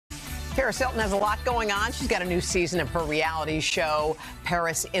Paris Hilton has a lot going on. She's got a new season of her reality show,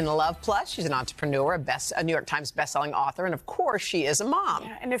 Paris in Love Plus. She's an entrepreneur, a New York Times bestselling author, and of course, she is a mom.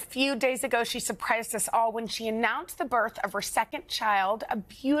 Yeah, and a few days ago, she surprised us all when she announced the birth of her second child, a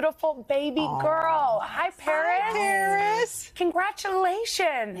beautiful baby girl. Hi, Paris. Hi, Paris.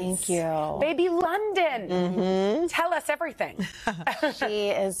 Congratulations. Thank you. Baby London. Tell us everything. She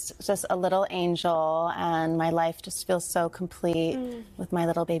is just a little angel, and my life just feels so complete with my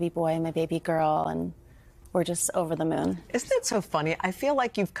little baby boy and my baby girl, and we're just over the moon. Isn't it so funny? I feel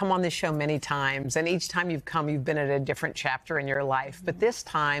like you've come on this show many times, and each time you've come, you've been at a different chapter in your life. But this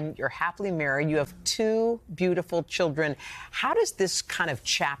time, you're happily married. You have two beautiful children. How does this kind of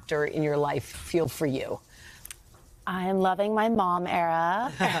chapter in your life feel for you? I'm loving my mom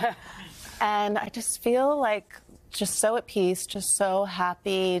era, and I just feel like just so at peace, just so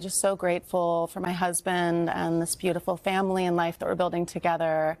happy, just so grateful for my husband and this beautiful family and life that we're building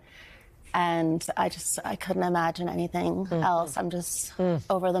together. And I couldn't imagine anything else. I'm just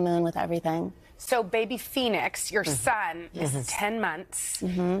over the moon with everything. So baby Phoenix, your son, is 10 months.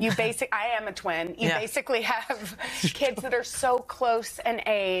 I am a twin. You basically have kids that are so close in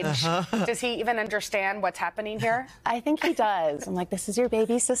age. Does he even understand what's happening here? I think he does. I'm like, this is your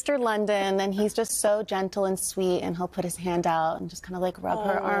baby sister, London. And he's just so gentle and sweet. And he'll put his hand out and just kind of like rub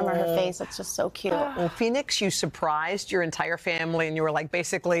her arm or her face. It's just so cute. Well, Phoenix, you surprised your entire family, and you were like,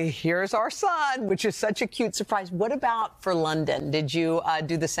 basically, here's our son, which is such a cute surprise. What about for London? Did you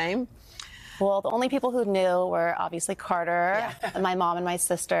do the same? Well, the only people who knew were obviously Carter, my mom and my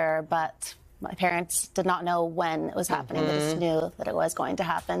sister, but my parents did not know when it was happening. They just knew that it was going to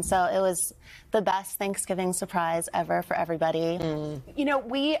happen. So it was the best Thanksgiving surprise ever for everybody. You know,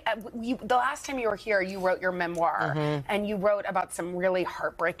 the last time you were here, you wrote your memoir, and you wrote about some really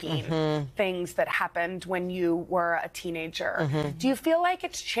heartbreaking things that happened when you were a teenager. Do you feel like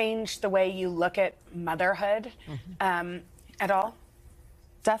it's changed the way you look at motherhood at all?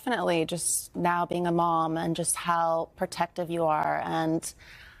 Definitely, just now being a mom and just how protective you are. And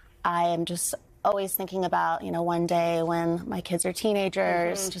I am just always thinking about, you know, one day when my kids are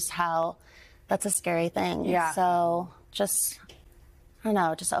teenagers, just how that's a scary thing. Yeah. So just, I don't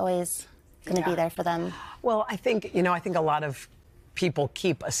know, just always going to be there for them. Well, I think a lot of people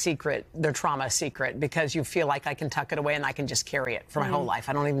keep a secret, their trauma a secret, because you feel like I can tuck it away and I can just carry it for my whole life.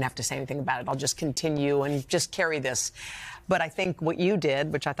 I don't even have to say anything about it. I'll just continue and just carry this. But I think what you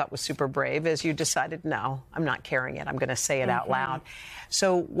did, which I thought was super brave, is you decided, no, I'm not carrying it. I'm going to say it out loud.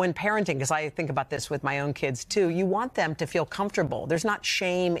 So when parenting, because I think about this with my own kids too, you want them to feel comfortable. There's not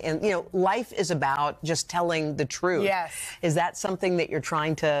shame in, you know, life is about just telling the truth. Yes. Is that something that you're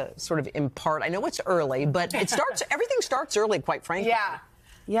trying to sort of impart? I know it's early, but it starts, everything starts early, quite frankly. Yeah.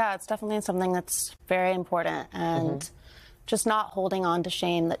 Yeah, it's definitely something that's very important. And just not holding on to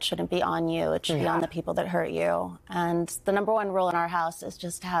shame that shouldn't be on you. It should be on the people that hurt you. And the number one rule in our house is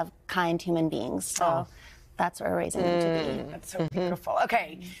just to have kind human beings. So that's what we're raising them to be. That's so beautiful.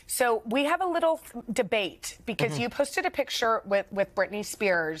 Okay, so we have a little debate because you posted a picture with Britney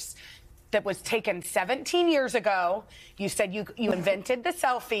Spears that was taken 17 years ago. You said you invented the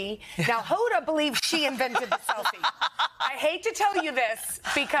selfie. Now, Hoda believes she invented the selfie. I hate to tell you this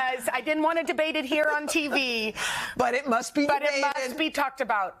because I didn't want to debate it here on TV. But it must be debated. It must be talked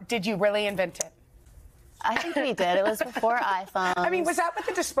about. Did you really invent it? I think we did. It was before iPhone. I mean, was that with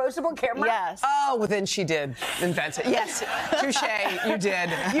the disposable camera? Yes. Oh, well, then she did invent it. Yes, touche, you did.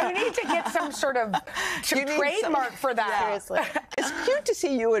 You need to get some sort of trademark for that. Seriously. It's cute to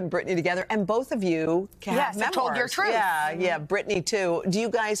see you and Britney together, and both of you have memoirs. Told your truth. Yeah, Britney too. Do you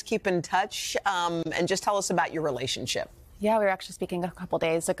guys keep in touch? And just tell us about your relationship. Yeah, we were actually speaking a couple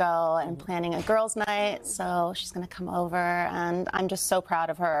days ago and planning a girls' night, so she's going to come over, and I'm just so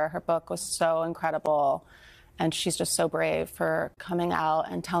proud of her. Her book was so incredible, and she's just so brave for coming out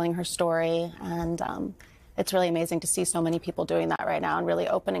and telling her story, and it's really amazing to see so many people doing that right now and really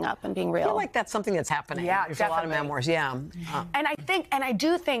opening up and being real. I feel like that's something that's happening. Yeah, There's definitely. a lot of memoirs, And I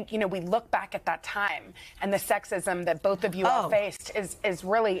do think, you know, we look back at that time and the sexism that both of you all faced is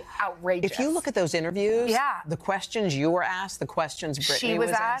really outrageous. If you look at those interviews, the questions you were asked, the questions Britney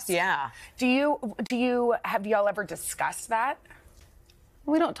was asked. Yeah. Have y'all ever discussed that?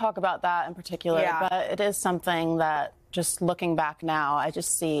 We don't talk about that in particular, but it is something that just looking back now, I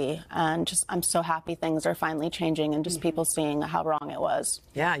just see, and just I'm so happy things are finally changing and just people seeing how wrong it was.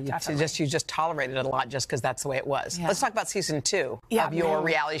 Yeah, you just tolerated it a lot just because that's the way it was. Yeah. Let's talk about season 2 of your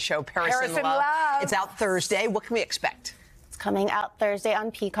reality show, Paris in Love. It's out Thursday. What can we expect? It's coming out Thursday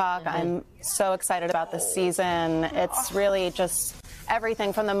on Peacock. I'm so excited about this season. It's really just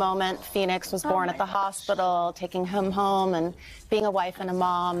everything from the moment Phoenix was born at the hospital, taking him home, and being a wife and a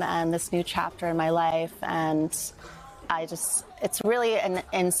mom, and this new chapter in my life. And it's really an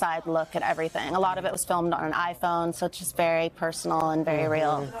inside look at everything. A lot of it was filmed on an iPhone, so it's just very personal and very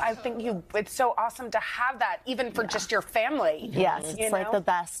real. I think it's so awesome to have that, even for just your family. Yes, it's like the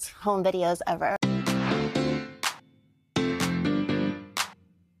best home videos ever.